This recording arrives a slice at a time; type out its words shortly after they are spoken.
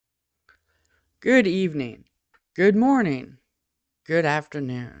Good evening, good morning, good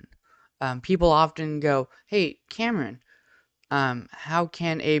afternoon. People often go, "Hey, Cameron, how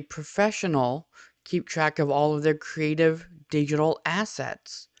can a professional keep track of all of their creative digital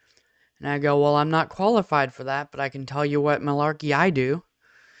assets?" And I go, "Well, I'm not qualified for that, but I can tell you what malarkey I do."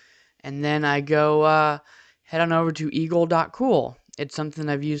 And then I go, head on over to eagle.cool. It's something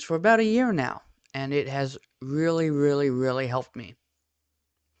I've used for about a year now, and it has really, really, really helped me.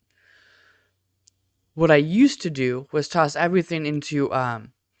 What I used to do was toss everything into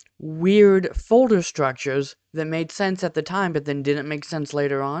weird folder structures that made sense at the time, but then didn't make sense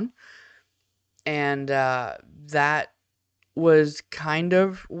later on. And that was kind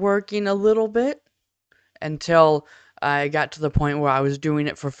of working a little bit until I got to the point where I was doing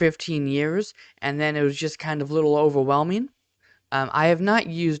it for 15 years, and then it was just kind of a little overwhelming. I have not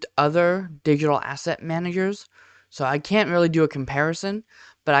used other digital asset managers, so I can't really do a comparison,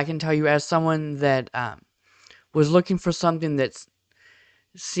 but I can tell you as someone that was looking for something that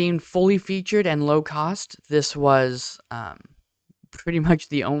seemed fully featured and low cost, this was pretty much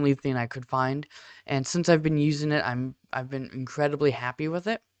the only thing I could find. And since I've been using it, I've been incredibly happy with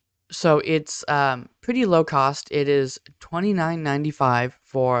it. So it's pretty low cost. It is $29.95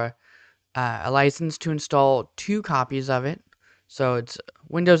 for a license to install 2 copies of it. So it's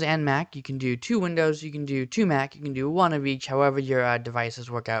Windows and Mac. You can do 2 Windows, you can do 2 Mac, you can do one of each, however your devices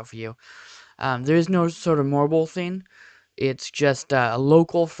work out for you. There is no sort of mobile thing. It's just a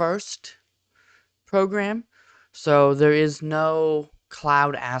local first program. So there is no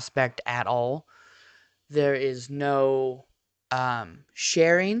cloud aspect at all. There is no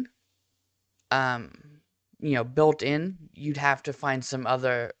sharing, um, built in. You'd have to find some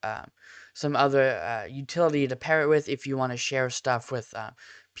other utility to pair it with if you want to share stuff with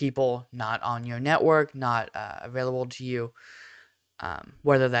people not on your network, not available to you.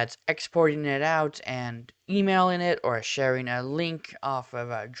 Whether that's exporting it out and emailing it or sharing a link off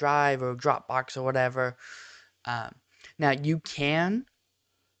of a Drive or Dropbox or whatever. Um, Now, you can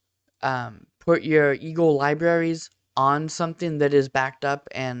put your Eagle libraries on something that is backed up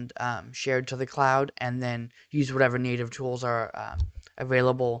and shared to the cloud, and then use whatever native tools are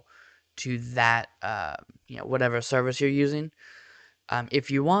available to that, whatever service you're using. If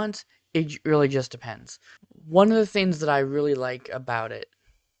you want, it really just depends. One of the things that I really like about it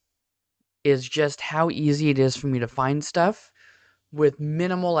is just how easy it is for me to find stuff with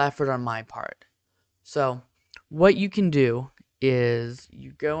minimal effort on my part. So, what you can do is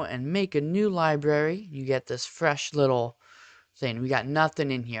you go and make a new library. You get this fresh little thing. We got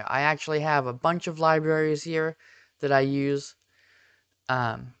nothing in here. I actually have a bunch of libraries here that I use.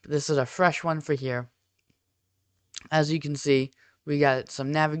 This is a fresh one for here. As you can see, we got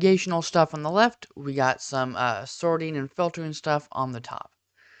some navigational stuff on the left. We got some sorting and filtering stuff on the top.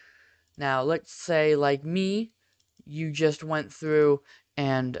 Now, let's say, like me, you just went through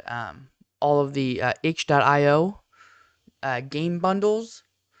and all of the itch.io game bundles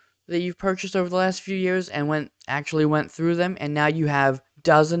that you've purchased over the last few years and went through them, and now you have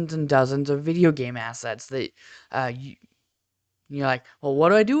dozens and dozens of video game assets that you're like, well, what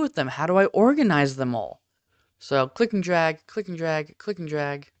do I do with them? How do I organize them all? So click and drag, click and drag, click and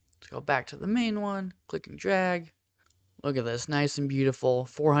drag. Let's go back to the main one. Click and drag. Look at this, nice and beautiful,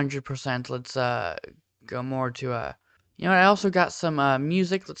 400%. Let's go more to You know what? I also got some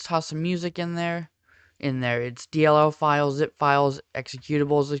music. Let's toss some music in there. It's DLL files, zip files,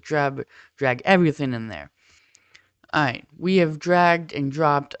 executables. Let's drag everything in there. Alright, we have dragged and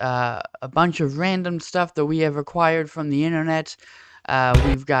dropped a bunch of random stuff that we have acquired from the internet.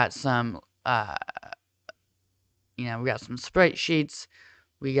 We've got some, we got some sprite sheets.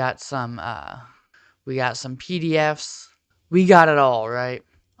 We got some PDFs. We got it all, right?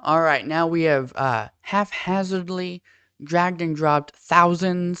 Alright, now we have haphazardly dragged and dropped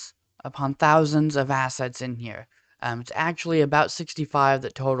thousands upon thousands of assets in here. It's actually about 65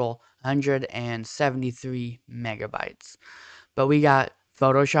 that total 173 megabytes. But we got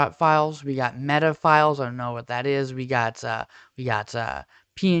Photoshop files, we got meta files, I don't know what that is. We got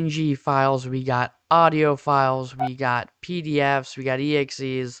PNG files, we got audio files, we got PDFs, we got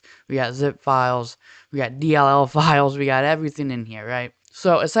EXEs, we got zip files, we got DLL files, we got everything in here, right?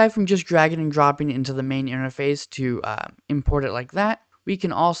 So aside from just dragging and dropping into the main interface to import it like that, we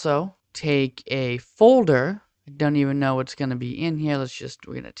can also take a folder. I don't even know what's going to be in here.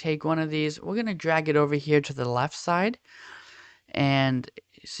 We're going to take one of these. We're going to drag it over here to the left side. And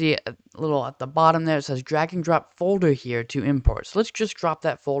see a little at the bottom there, it says drag and drop folder here to import. So let's just drop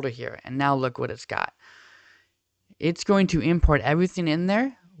that folder here. And now look what it's got. It's going to import everything in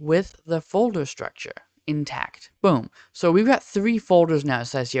there with the folder structure. intact. Boom. So we've got 3 folders now, it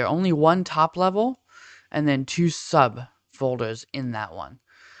says here. Only one top level, and then 2 sub folders in that one.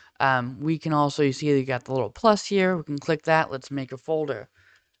 We can also, you see you got the little plus here. We can click that. Let's make a folder.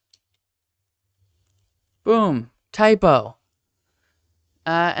 Boom. Typo.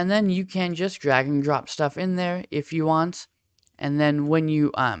 And then you can just drag and drop stuff in there if you want. And then when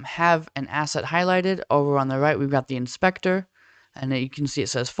you have an asset highlighted, over on the right, we've got the inspector. And you can see it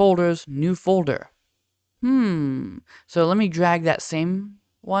says folders, new folder. So let me drag that same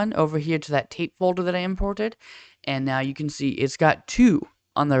one over here to that tape folder that I imported. And now you can see it's got 2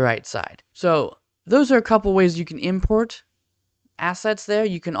 on the right side. So those are a couple ways you can import assets there.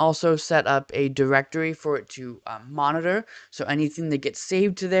 You can also set up a directory for it to monitor. So anything that gets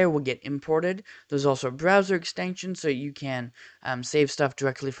saved to there will get imported. There's also a browser extension, so you can save stuff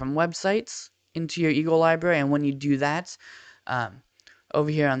directly from websites into your Eagle library. And when you do that, over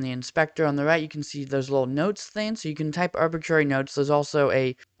here on the inspector on the right, you can see those little notes thing. So you can type arbitrary notes. There's also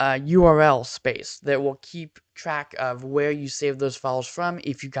a URL space that will keep track of where you saved those files from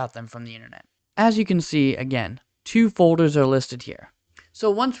if you got them from the internet. As you can see, again, 2 folders are listed here. So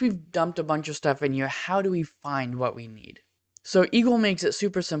once we've dumped a bunch of stuff in here, how do we find what we need? So Eagle makes it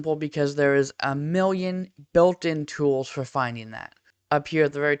super simple because there is a million built-in tools for finding that. Up here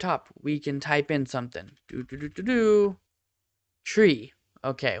at the very top, we can type in something. Tree.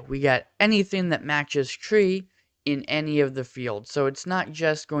 Okay, we got anything that matches tree in any of the fields. So it's not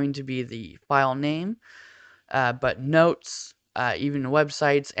just going to be the file name, but notes, even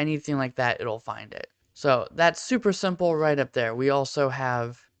websites, anything like that, it'll find it. So that's super simple right up there. We also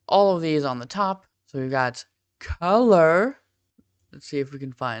have all of these on the top. So we've got color. Let's see if we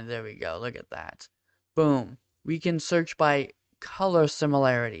can find, there we go, look at that. Boom. We can search by color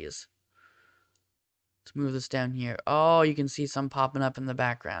similarities. Let's move this down here. Oh, you can see some popping up in the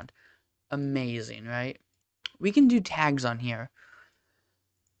background. Amazing, right? We can do tags on here.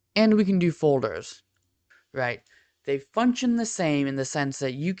 And we can do folders, right? They function the same in the sense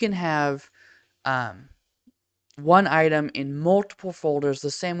that you can have one item in multiple folders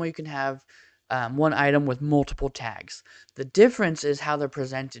the same way you can have one item with multiple tags. The difference is how they're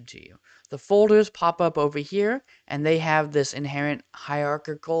presented to you. The folders pop up over here, and they have this inherent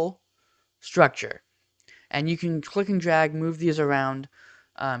hierarchical structure. And you can click and drag, move these around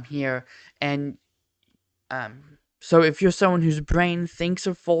here. And so if you're someone whose brain thinks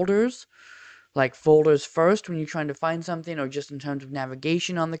of folders, like folders first when you're trying to find something, or just in terms of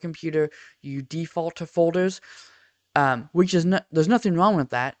navigation on the computer, you default to folders, which is there's nothing wrong with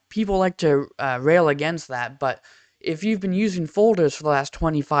that. People like to rail against that, but if you've been using folders for the last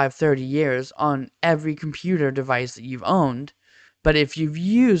 25, 30 years on every computer device that you've owned, but if you've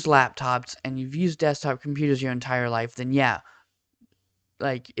used laptops and you've used desktop computers your entire life, then yeah,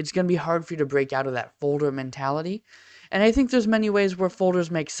 like it's going to be hard for you to break out of that folder mentality. And I think there's many ways where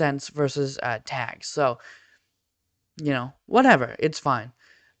folders make sense versus tags. So, you know, whatever, it's fine.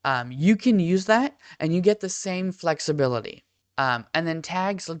 You can use that, and you get the same flexibility. And then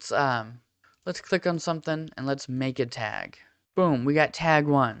tags, let's click on something, and let's make a tag. Boom, we got tag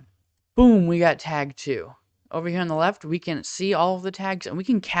 1. Boom, we got tag 2. Over here on the left, we can see all of the tags, and we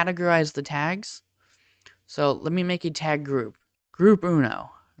can categorize the tags. So let me make a tag group. Group Uno,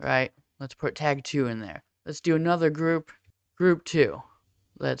 right? Let's put tag 2 in there. Let's do another group, group 2.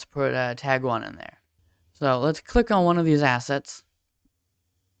 Let's put tag 1 in there. So let's click on one of these assets.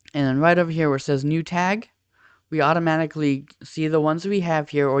 And then right over here where it says new tag, we automatically see the ones that we have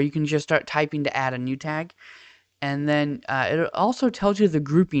here, or you can just start typing to add a new tag. And then it also tells you the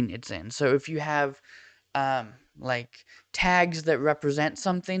grouping it's in. So if you have like tags that represent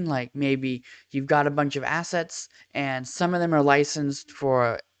something, like maybe you've got a bunch of assets and some of them are licensed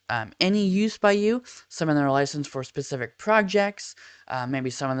for any use by you, some of them are licensed for specific projects, maybe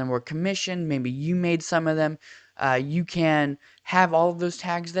some of them were commissioned, maybe you made some of them. You can have all of those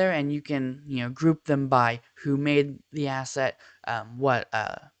tags there, and you can, you know, group them by who made the asset, what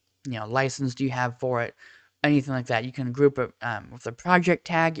you know, license do you have for it, anything like that. You can group it with a project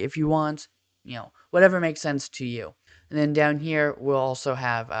tag if you want, you know, whatever makes sense to you. And then down here, we'll also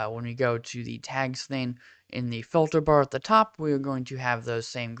have, when we go to the tags thing in the filter bar at the top, we're going to have those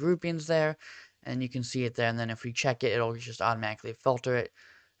same groupings there, and you can see it there. And then if we check it, it'll just automatically filter it.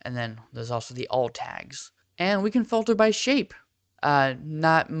 And then there's also the alt tags. And we can filter by shape.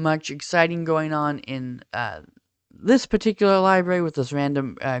 Not much exciting going on in this particular library with this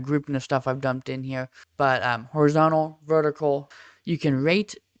random grouping of stuff I've dumped in here. But horizontal, vertical, you can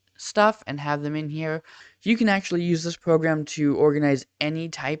rate stuff and have them in here. You can actually use this program to organize any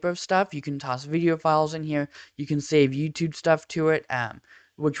type of stuff. You can toss video files in here. You can save YouTube stuff to it,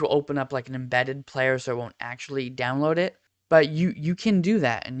 which will open up like an embedded player so it won't actually download it. But you can do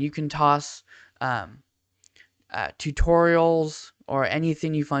that, and you can toss tutorials or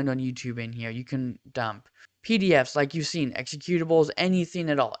anything you find on YouTube in here. You can dump PDFs like you've seen, executables, anything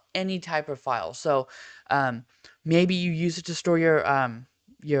at all, any type of file. So maybe you use it to store your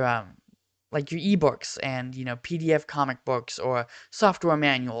like your ebooks and PDF comic books or software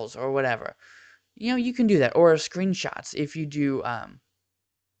manuals or whatever. You can do that, or screenshots. If you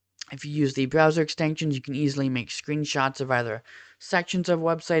use the browser extensions, you can easily make screenshots of either sections of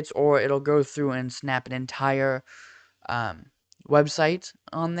websites, or it'll go through and snap an entire website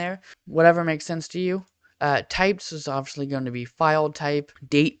on there. Whatever makes sense to you. Types is obviously going to be file type,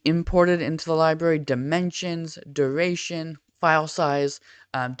 date imported into the library, dimensions, duration, file size.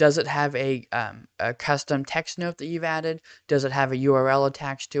 Does it have a custom text note that you've added? Does it have a URL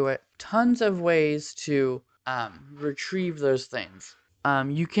attached to it? Tons of ways to retrieve those things.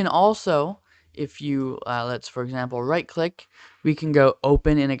 You can also, if you, let's for example, right click, we can go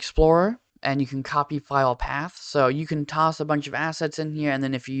open in Explorer, and you can copy file path. So you can toss a bunch of assets in here, and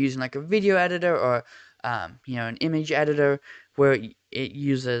then if you're using like a video editor or an image editor where it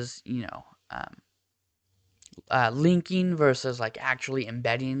uses linking versus like actually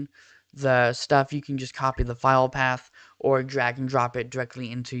embedding the stuff, you can just copy the file path or drag and drop it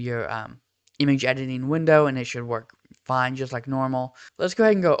directly into your image editing window, and it should work fine just like normal. Let's go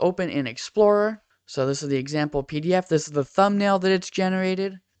ahead and go open in Explorer. So this is the example PDF. This is the thumbnail that it's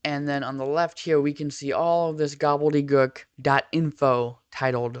generated. And then on the left here, we can see all of this gobbledygook .info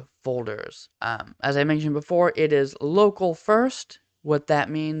titled folders. As I mentioned before, it is local first. What that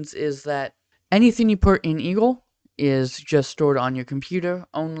means is that anything you put in Eagle is just stored on your computer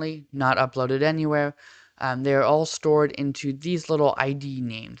only, not uploaded anywhere. They're all stored into these little ID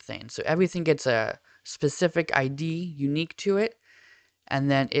named things. So everything gets a specific ID unique to it. And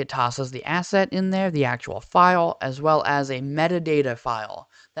then it tosses the asset in there, the actual file, as well as a metadata file.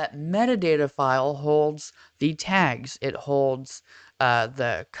 That metadata file holds the tags. It holds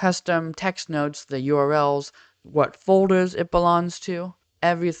the custom text notes, the URLs, what folders it belongs to.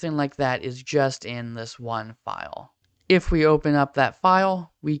 Everything like that is just in this one file. If we open up that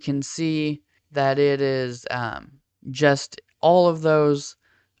file, we can see that it is just all of those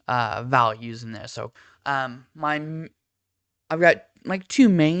values in there. So I've got like two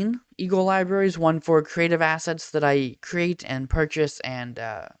main Eagle libraries, one for creative assets that I create and purchase and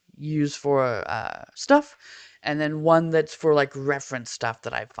use for stuff, and then one that's for like reference stuff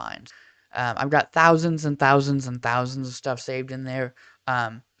that I find. I've got thousands and thousands and thousands of stuff saved in there.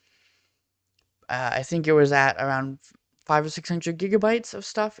 I think it was at around 500 or 600 gigabytes of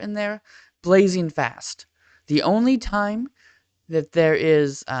stuff in there, blazing fast. The only time that there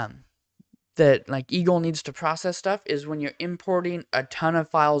is that like Eagle needs to process stuff is when you're importing a ton of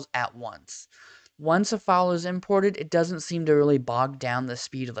files at once. Once a file is imported, it doesn't seem to really bog down the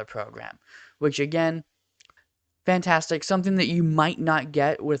speed of the program, which again, fantastic. Something that you might not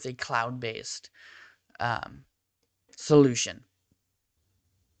get with a cloud-based solution.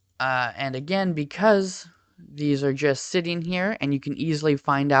 And again, because these are just sitting here and you can easily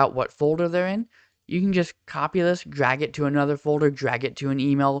find out what folder they're in, you can just copy this, drag it to another folder, drag it to an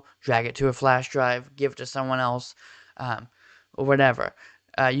email, drag it to a flash drive, give it to someone else, or whatever.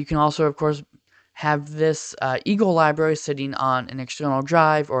 You can also, of course, have this Eagle library sitting on an external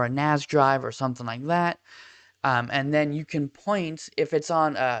drive or a NAS drive or something like that. And then you can point, if it's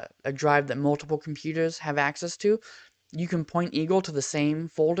on a drive that multiple computers have access to, you can point Eagle to the same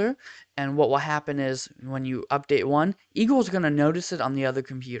folder, and what will happen is when you update one, Eagle is going to notice it on the other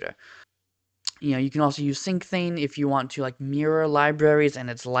computer. You can also use SyncThing if you want to like mirror libraries, and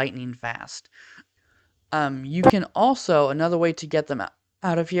it's lightning fast. You can also, another way to get them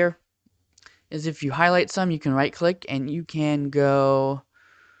out of here is if you highlight some, you can right click and you can go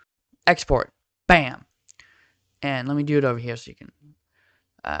export. Bam. And let me do it over here so you can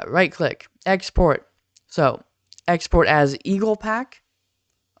right click, export. So export as Eagle Pack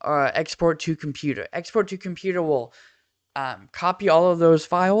or export to computer. Export to computer will copy all of those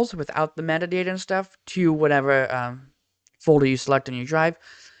files without the metadata and stuff to whatever folder you select on your drive.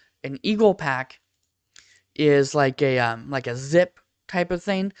 An Eagle Pack is like a zip type of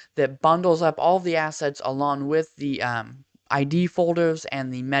thing that bundles up all the assets along with the ID folders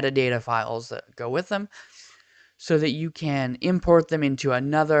and the metadata files that go with them, so that you can import them into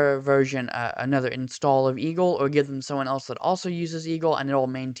another version, another install of Eagle, or give them someone else that also uses Eagle, and it'll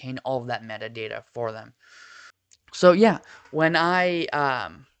maintain all of that metadata for them. So yeah, when I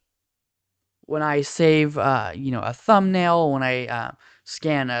save a thumbnail, when I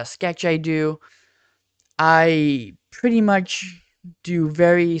scan a sketch I do, I pretty much do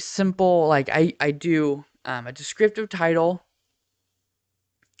very simple, like I do a descriptive title,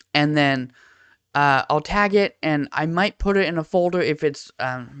 and then I'll tag it, and I might put it in a folder if it's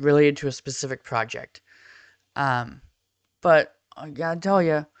related to a specific project. But I gotta tell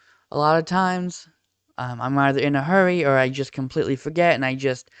you, a lot of times I'm either in a hurry or I just completely forget, and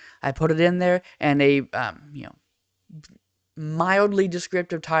I put it in there, and a mildly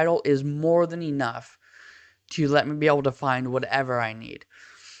descriptive title is more than enough to let me be able to find whatever I need.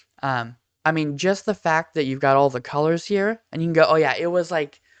 I mean, just the fact that you've got all the colors here, and you can go, oh yeah, it was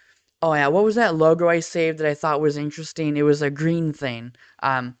like, oh yeah, what was that logo I saved that I thought was interesting? It was a green thing.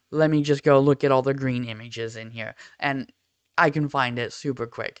 Let me just go look at all the green images in here, and I can find it super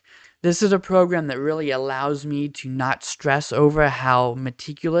quick. This is a program that really allows me to not stress over how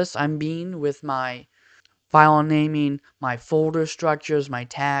meticulous I'm being with my file naming, my folder structures, my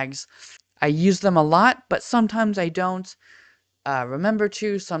tags. I use them a lot, but sometimes I don't remember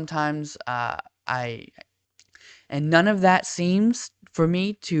to. Sometimes I and none of that seems for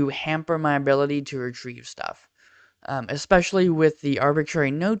me to hamper my ability to retrieve stuff, especially with the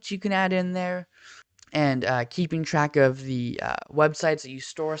arbitrary notes you can add in there, and keeping track of the websites that you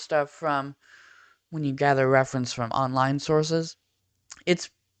store stuff from when you gather reference from online sources.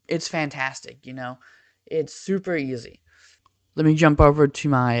 It's it's fantastic, you know. It's super easy. Let me jump over to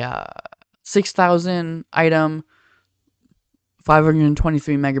my 6,000 item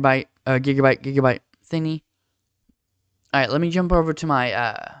 523 megabyte gigabyte thingy. All right, let me jump over to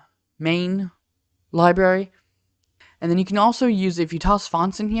my main library. And then you can also use, if you toss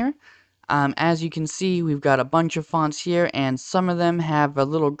fonts in here, as you can see, we've got a bunch of fonts here, and some of them have a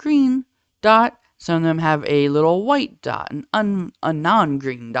little green dot, some of them have a little white dot, a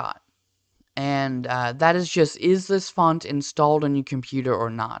non-green dot. And that is just, is this font installed on your computer or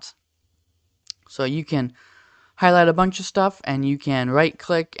not? So you can highlight a bunch of stuff, and you can right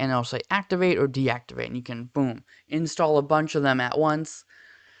click and it'll say activate or deactivate, and you can, boom, install a bunch of them at once.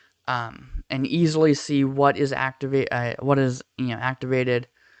 And easily see what is activated.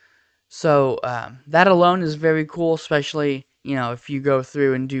 So that alone is very cool, especially if you go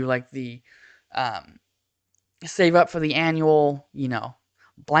through and do like the save up for the annual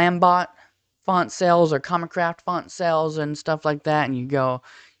Blambot font sales or Comic-Craft font sales and stuff like that, and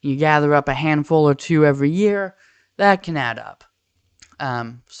you gather up a handful or two every year. That can add up.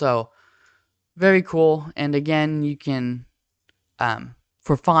 So very cool. And again, you can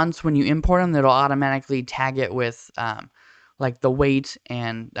for fonts, when you import them, it'll automatically tag it with like the weight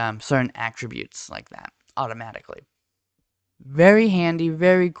and certain attributes like that automatically. Very handy,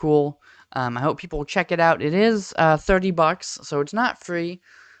 very cool. I hope people check it out. It is $30, so it's not free,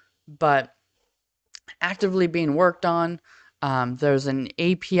 but actively being worked on. There's an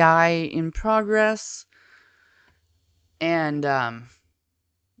API in progress, and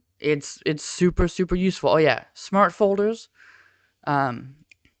it's super useful. Oh yeah, smart folders. Um,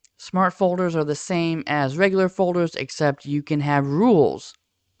 Smart folders are the same as regular folders, except you can have rules.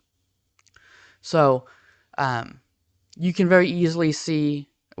 So you can very easily see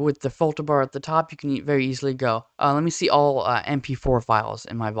with the filter bar at the top, you can very easily go, let me see all MP4 files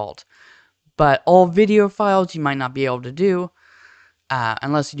in my vault. But all video files you might not be able to do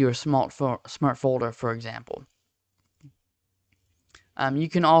unless you do a smart folder, for example. You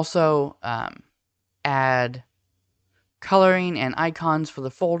can also add coloring and icons for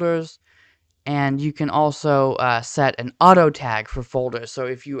the folders. And you can also set an auto tag for folders. So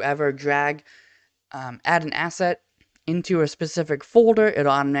if you ever add an asset into a specific folder,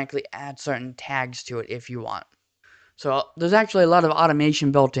 it'll automatically add certain tags to it if you want. So there's actually a lot of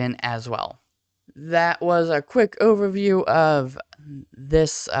automation built in as well. That was a quick overview of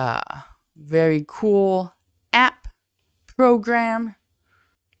this very cool app program.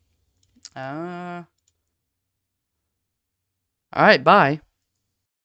 All right, bye.